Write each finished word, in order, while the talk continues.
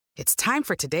It's time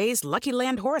for today's Lucky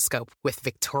Land horoscope with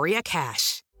Victoria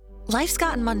Cash. Life's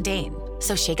gotten mundane,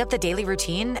 so shake up the daily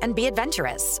routine and be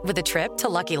adventurous with a trip to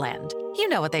Lucky Land. You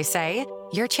know what they say,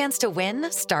 your chance to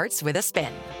win starts with a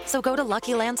spin. So go to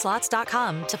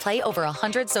LuckyLandSlots.com to play over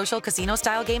 100 social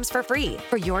casino-style games for free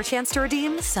for your chance to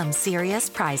redeem some serious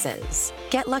prizes.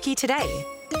 Get lucky today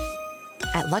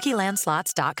at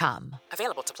LuckyLandSlots.com.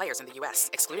 Available to players in the U.S.,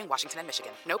 excluding Washington and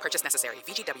Michigan. No purchase necessary.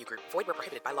 VGW Group. Void where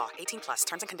prohibited by law. 18+.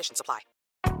 Terms and conditions apply.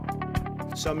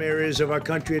 Some areas of our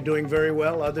country are doing very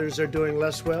well. Others are doing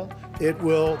less well. It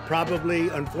will probably,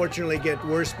 unfortunately, get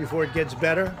worse before it gets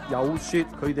better. 有說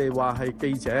佢哋話係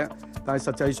記者，但係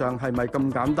實際上係咪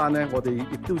咁簡單呢？我哋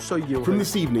亦都需要。From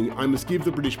this evening, I must give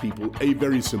the British people a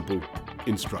very simple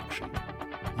instruction.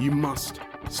 You must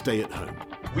stay at home.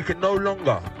 We can no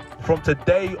longer, from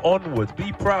today onwards,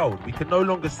 be proud. We can no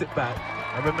longer sit back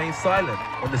and remain silent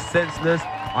on the senseless,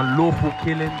 unlawful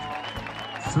killings,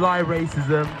 sly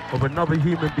racism of another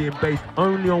human being based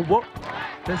only on what?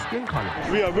 Their skin colour.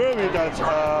 We are worried that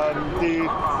the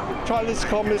Chinese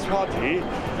Communist Party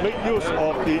make use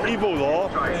of the evil law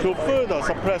to further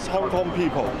suppress Hong Kong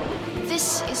people.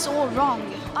 This is all wrong.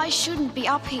 I shouldn't be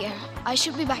up here. I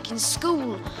should be back in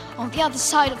school on the other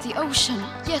side of the ocean.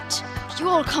 Yet you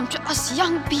all come to us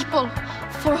young people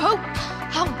for hope.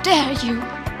 How dare you?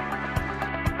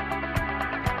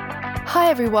 Hi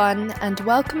everyone, and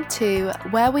welcome to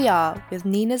Where We Are with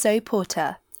Nina Zoe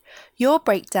Porter, your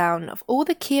breakdown of all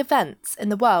the key events in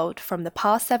the world from the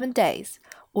past 7 days,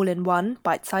 all in one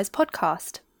bite-sized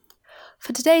podcast.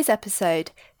 For today's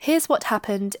episode, here's what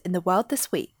happened in the world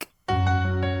this week.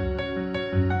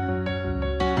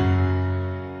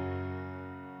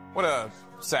 What a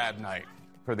sad night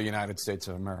for the United States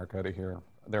of America to hear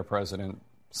their president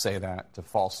say that, to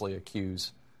falsely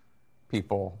accuse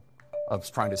people of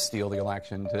trying to steal the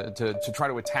election, to try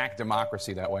to attack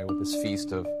democracy that way with this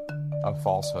feast of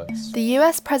falsehoods. The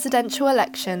US presidential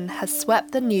election has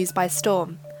swept the news by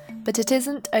storm, but it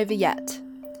isn't over yet.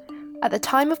 At the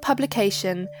time of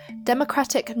publication,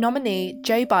 Democratic nominee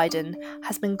Joe Biden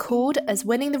has been called as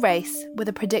winning the race with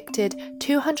a predicted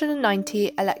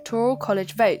 290 Electoral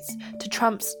College votes to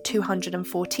Trump's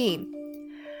 214.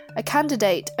 A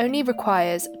candidate only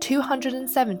requires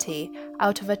 270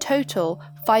 out of a total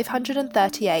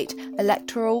 538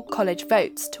 Electoral College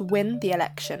votes to win the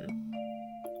election.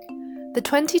 The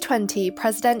 2020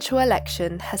 presidential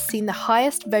election has seen the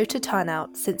highest voter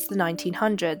turnout since the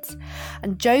 1900s,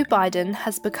 and Joe Biden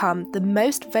has become the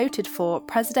most voted for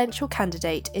presidential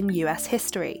candidate in US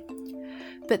history.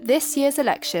 But this year's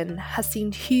election has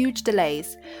seen huge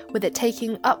delays, with it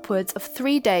taking upwards of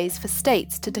 3 days for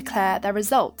states to declare their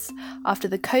results after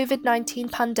the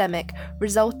COVID-19 pandemic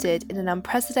resulted in an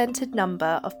unprecedented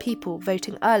number of people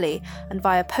voting early and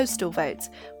via postal votes,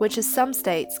 which in some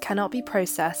states cannot be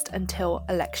processed until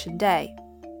Election Day.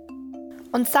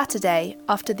 On Saturday,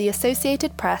 after the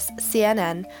Associated Press,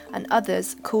 CNN, and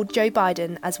others called Joe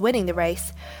Biden as winning the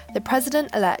race, the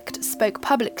president-elect spoke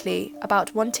publicly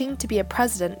about wanting to be a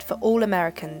president for all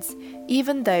Americans,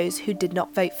 even those who did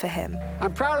not vote for him.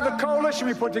 I'm proud of the coalition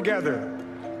we put together,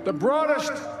 the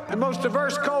broadest and most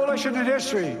diverse coalition in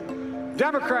history.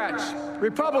 Democrats,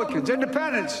 Republicans,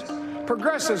 Independents,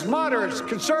 progressives, moderates,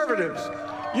 conservatives,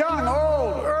 young,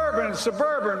 old, urban,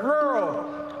 suburban,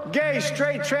 rural, gay,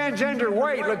 straight, transgender,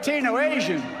 white, Latino,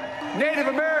 Asian, Native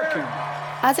American.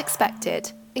 As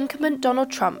expected, incumbent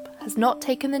Donald Trump has not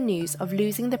taken the news of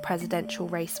losing the presidential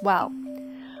race well.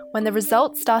 When the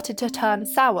results started to turn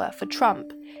sour for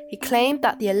Trump, he claimed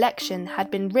that the election had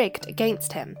been rigged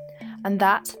against him and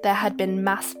that there had been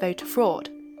mass voter fraud.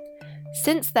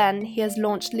 Since then, he has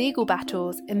launched legal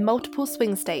battles in multiple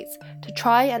swing states to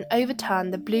try and overturn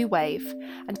the blue wave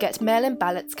and get mail-in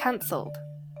ballots cancelled.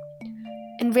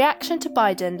 In reaction to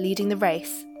Biden leading the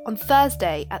race, on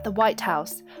Thursday at the White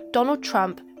House, Donald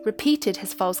Trump repeated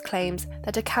his false claims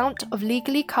that a count of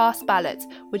legally cast ballots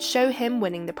would show him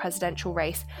winning the presidential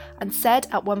race, and said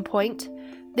at one point,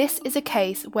 "This is a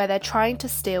case where they're trying to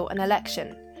steal an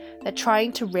election. They're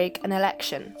trying to rig an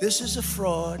election." This is a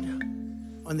fraud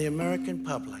on the American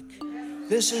public.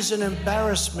 This is an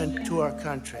embarrassment to our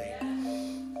country.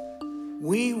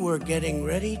 We were getting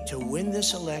ready to win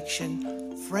this election.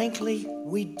 Frankly,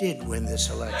 we did win this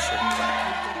election.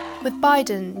 With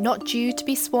Biden not due to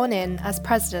be sworn in as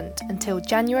president until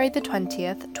January the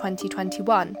 20th,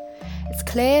 2021, it's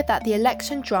clear that the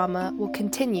election drama will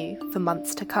continue for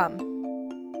months to come.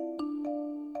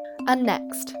 And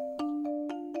next.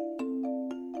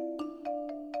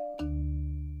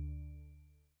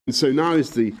 And so now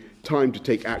is the time to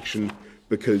take action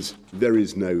because there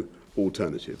is no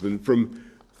alternative. And from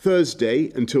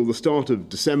Thursday until the start of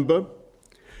December,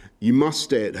 you must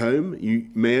stay at home. You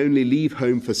may only leave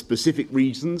home for specific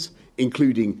reasons,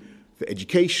 including for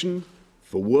education,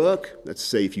 for work, let's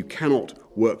say if you cannot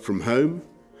work from home,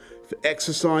 for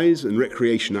exercise and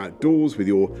recreation outdoors with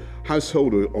your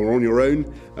household or on your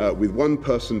own with one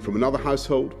person from another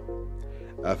household,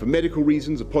 for medical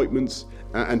reasons, appointments,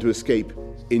 and to escape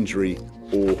injury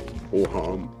or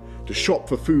harm, to shop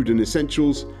for food and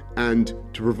essentials, and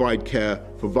to provide care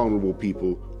for vulnerable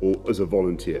people or as a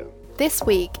volunteer. This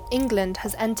week, England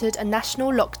has entered a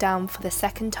national lockdown for the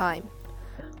second time.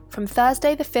 From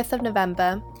Thursday the 5th of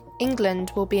November,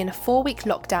 England will be in a 4-week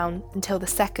lockdown until the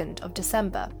 2nd of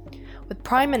December, with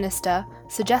Prime Minister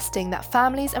suggesting that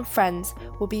families and friends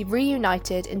will be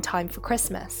reunited in time for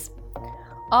Christmas.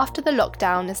 After the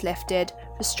lockdown is lifted,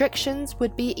 restrictions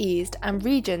would be eased and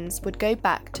regions would go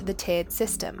back to the tiered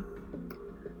system.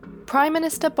 Prime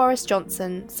Minister Boris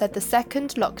Johnson said the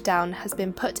second lockdown has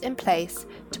been put in place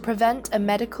to prevent a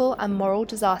medical and moral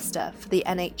disaster for the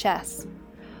NHS.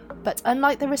 But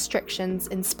unlike the restrictions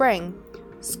in spring,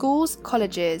 schools,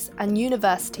 colleges and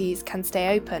universities can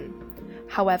stay open.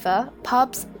 However,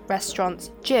 pubs,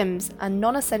 restaurants, gyms and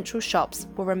non-essential shops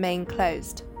will remain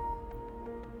closed.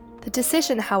 The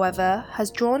decision, however, has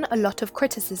drawn a lot of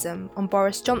criticism on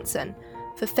Boris Johnson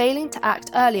for failing to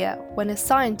act earlier when his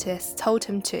scientists told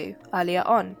him to earlier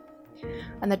on.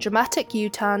 And the dramatic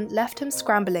U-turn left him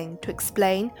scrambling to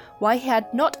explain why he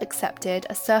had not accepted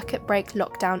a circuit break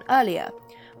lockdown earlier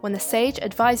when the SAGE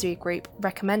Advisory Group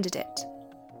recommended it.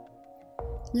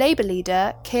 Labour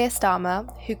leader Keir Starmer,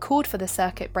 who called for the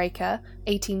circuit breaker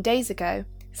 18 days ago,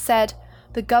 said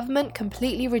the government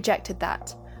completely rejected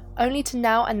that, only to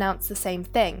now announce the same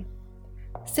thing.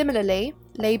 Similarly,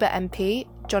 Labour MP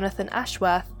Jonathan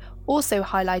Ashworth also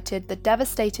highlighted the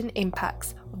devastating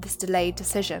impacts of this delayed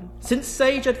decision. Since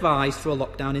SAGE advised for a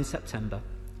lockdown in September,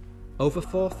 over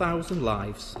 4,000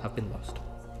 lives have been lost.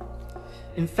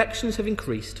 Infections have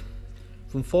increased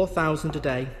from 4,000 a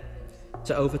day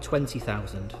to over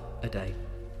 20,000 a day.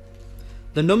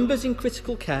 The numbers in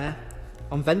critical care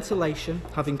on ventilation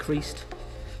have increased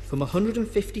from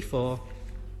 154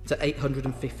 to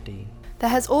 815. There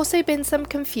has also been some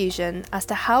confusion as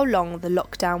to how long the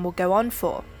lockdown will go on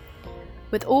for,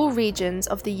 with all regions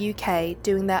of the UK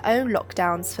doing their own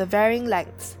lockdowns for varying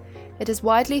lengths. It is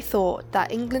widely thought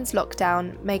that England's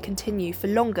lockdown may continue for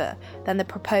longer than the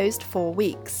proposed 4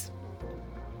 weeks.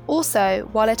 Also,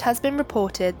 while it has been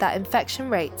reported that infection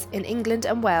rates in England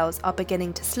and Wales are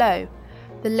beginning to slow,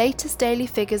 the latest daily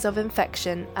figures of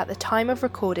infection at the time of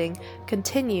recording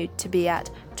continued to be at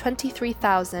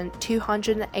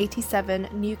 23,287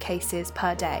 new cases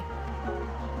per day.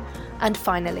 And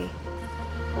finally,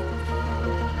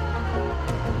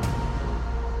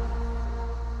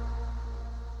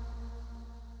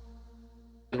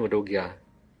 ወደ ውጊያ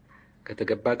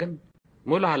ከተገባ ግን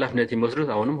ሙሉ ኃላፊነት የሚወስዱት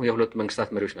አሁንም የሁለቱ መንግስታት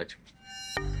መሪዎች ናቸው።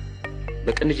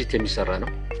 በቅንጅት የሚሰራ ነው።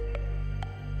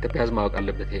 ኢትዮጵያ ሕዝብ ማወቅ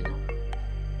አለበት ይሄ ነው።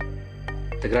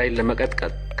 ትግራይን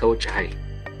ለመቀጥቀጥ ከውጭ ኃይል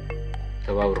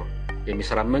ተባብሮ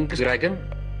የሚሰራ መንግስት ትግራይ ግን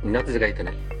እኛ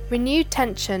ተዘጋጅተናል። Renewed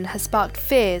tension has sparked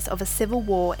fears of a civil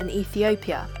war in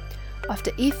Ethiopia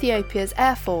after Ethiopia's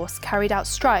air force carried out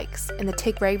strikes in the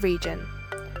Tigray region.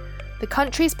 The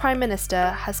country's prime minister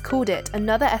has called it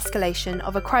another escalation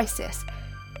of a crisis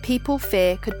people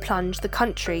fear could plunge the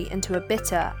country into a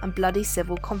bitter and bloody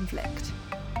civil conflict.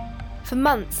 For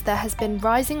months, there has been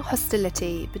rising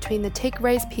hostility between the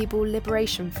Tigray's People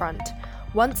Liberation Front,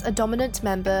 once a dominant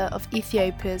member of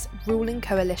Ethiopia's ruling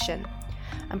coalition,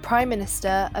 and Prime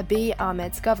Minister Abiy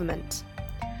Ahmed's government.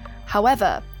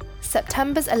 However,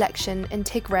 September's election in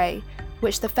Tigray,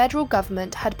 which the federal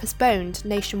government had postponed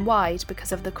nationwide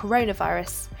because of the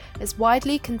coronavirus, is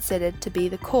widely considered to be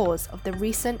the cause of the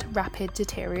recent rapid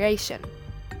deterioration.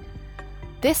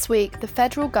 This week, the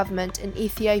federal government in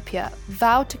Ethiopia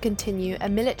vowed to continue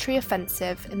a military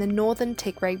offensive in the northern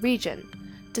Tigray region,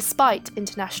 despite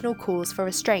international calls for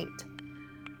restraint.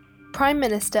 Prime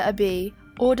Minister Abiy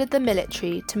ordered the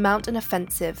military to mount an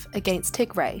offensive against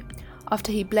Tigray,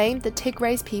 after he blamed the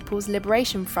Tigray's People's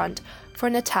Liberation Front for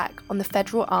an attack on the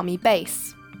federal army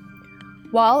base.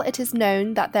 While it is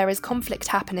known that there is conflict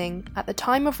happening, at the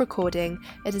time of recording,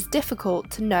 it is difficult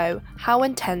to know how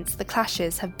intense the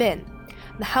clashes have been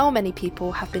and how many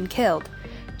people have been killed,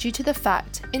 due to the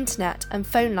fact internet and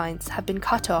phone lines have been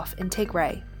cut off in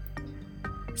Tigray.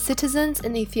 Citizens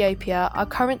in Ethiopia are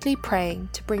currently praying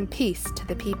to bring peace to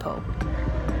the people.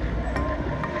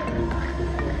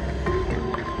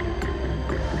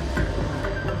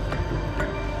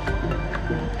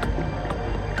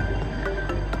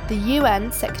 The UN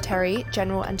Secretary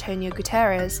General Antonio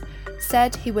Guterres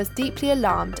said he was deeply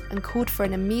alarmed and called for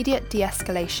an immediate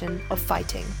de-escalation of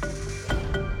fighting.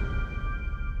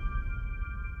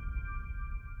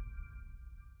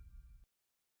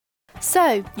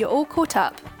 So, you're all caught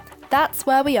up. That's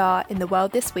where we are in the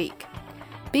world this week.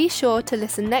 Be sure to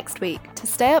listen next week to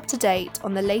stay up to date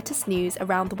on the latest news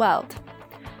around the world.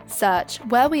 Search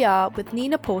Where We Are with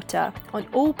Nina Porter on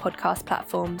all podcast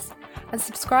platforms and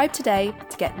subscribe today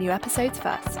to get new episodes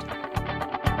first.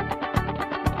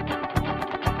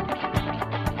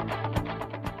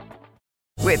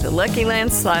 With the Lucky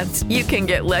Land Slots, you can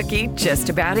get lucky just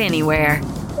about anywhere.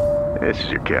 This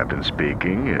is your captain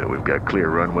speaking. We've got clear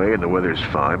runway and the weather's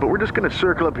fine, but we're just going to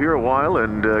circle up here a while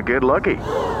and get lucky.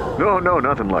 No,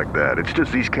 nothing like that. It's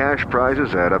just these cash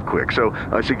prizes add up quick. So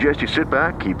I suggest you sit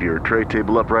back, keep your tray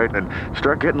table upright, and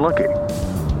start getting lucky.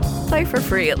 Play for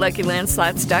free at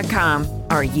LuckyLandSlots.com.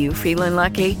 Are you feeling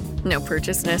lucky? No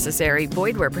purchase necessary.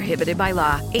 Void where prohibited by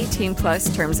law.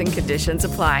 18+ terms and conditions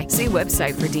apply. See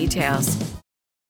website for details.